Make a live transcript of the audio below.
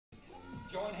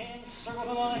Join hands, circle to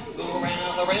the left, go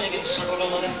around the ring and circle to the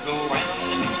left, go around the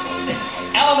ring.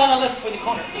 Alabama left with the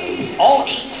corner. All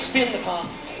 8 spin the top.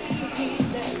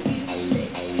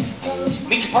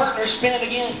 Meet your partner, spin it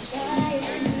again.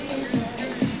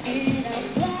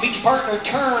 Meet your partner,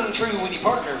 turn through with your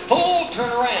partner. Full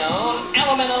turn around.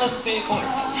 Alabama left in the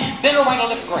corner. Then a right or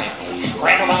left ground.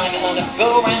 Right or right and left,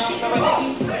 go around the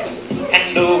ring.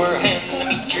 Hand over hand to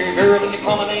meet your girl and you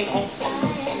promenade home.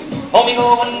 Home you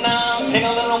going now, take a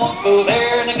little walk, go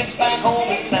there, and get back home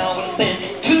and south and then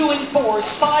 2 and 4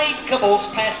 side couples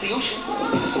past the ocean.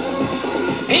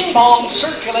 Ping pong,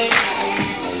 circulate,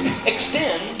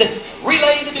 extend,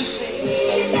 relay the deuce.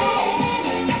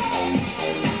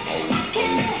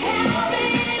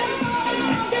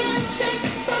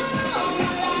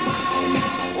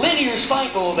 Linear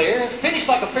cycle there, finish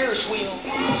like a Ferris wheel.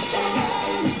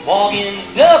 Walk in,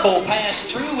 double pass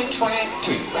through and track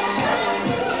 2.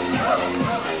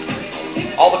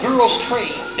 All the girls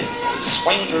trade,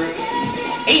 swing through,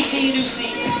 AC-doocy.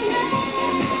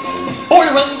 Boy,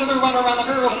 run to the run around the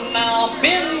girl, and now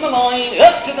bend the line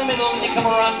up to the middle, and you come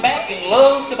around back and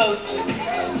load the boat.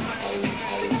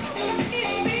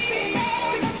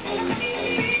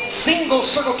 Single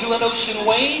circle to an ocean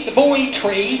wave, the boy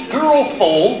trade, girl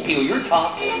fold, peel your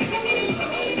top,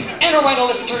 and a right or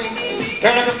left through.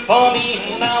 Turn over for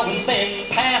me now and then,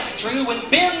 pass through and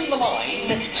bend the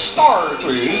line, star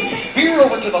through, veer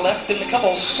over to the left and the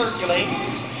couples circulate,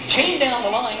 chain down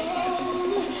the line.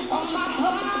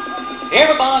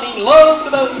 Everybody load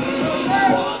the boat. 1,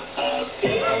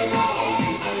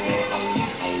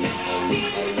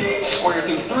 square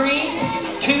through 3,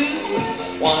 2,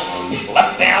 1.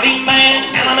 Left alley man,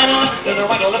 and I'm in left to the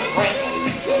right or left grand.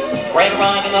 Right,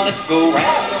 right, and the left, go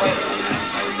round the right.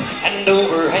 Hand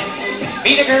over hand.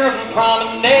 Meet a girl from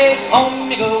promenade, home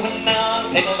you go and now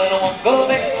take a little walk, go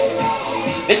there.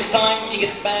 This time you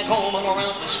get back home and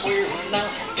around the square now.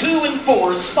 2 and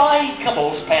 4 side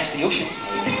couples past the ocean.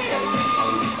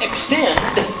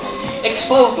 Extend,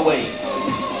 explode the wave.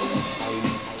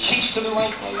 She's to the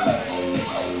right.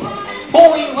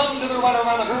 Boy, run to the right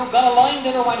around the girl, got a line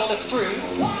to the right or left through.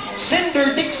 Send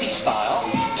her Dixie style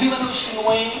to an ocean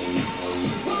wave.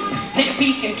 Take a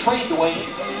peek and trade the wave.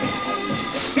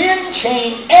 Spin,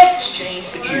 chain,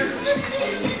 exchange the gears.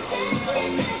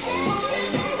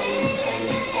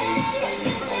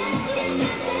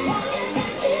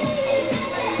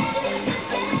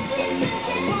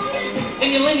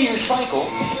 In your linear cycle,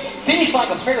 finish like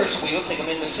a Ferris wheel, take them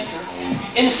in the center.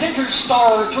 In the center,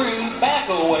 star through, back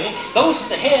away. Those at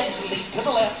the heads lead to the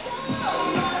left.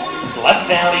 Left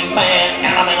alley man,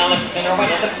 and I'm in the left, and right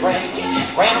at the right.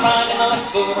 Right around and the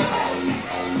left, go around.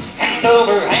 Hand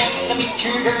over hand to meet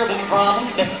your girl in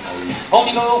promenade. Home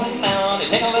you go now, to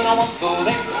take a little walk, go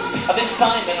there. This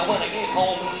time, then when I get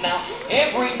home now,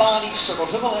 everybody circle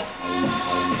to the left.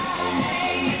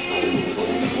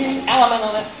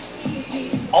 Alabama left.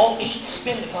 All 8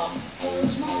 spin the top.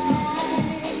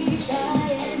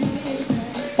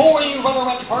 40 run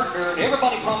around your partner, and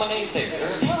everybody promenade there.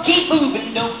 Keep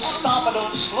moving, don't stop it,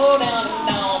 don't slow down. And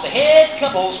now the head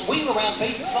couples weave around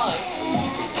face sides.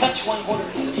 Touch 1/4.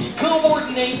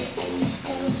 Coordinate.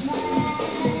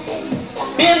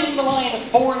 Bend the line of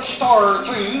 4 and star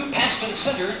through, pass to the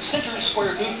center, center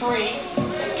square through 3,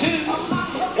 2,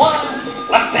 1.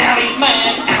 Left alley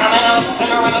man, and I'm out,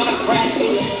 and around the ground.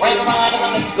 Right or right, and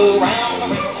let's go round the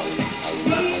ring.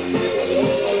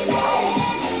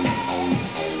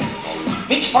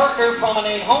 Meet your partner,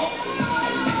 promenade home.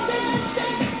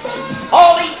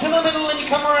 All 8 to the middle, and you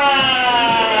come around.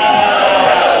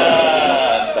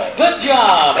 Good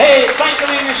job. Hey, thank you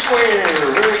in your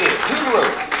square.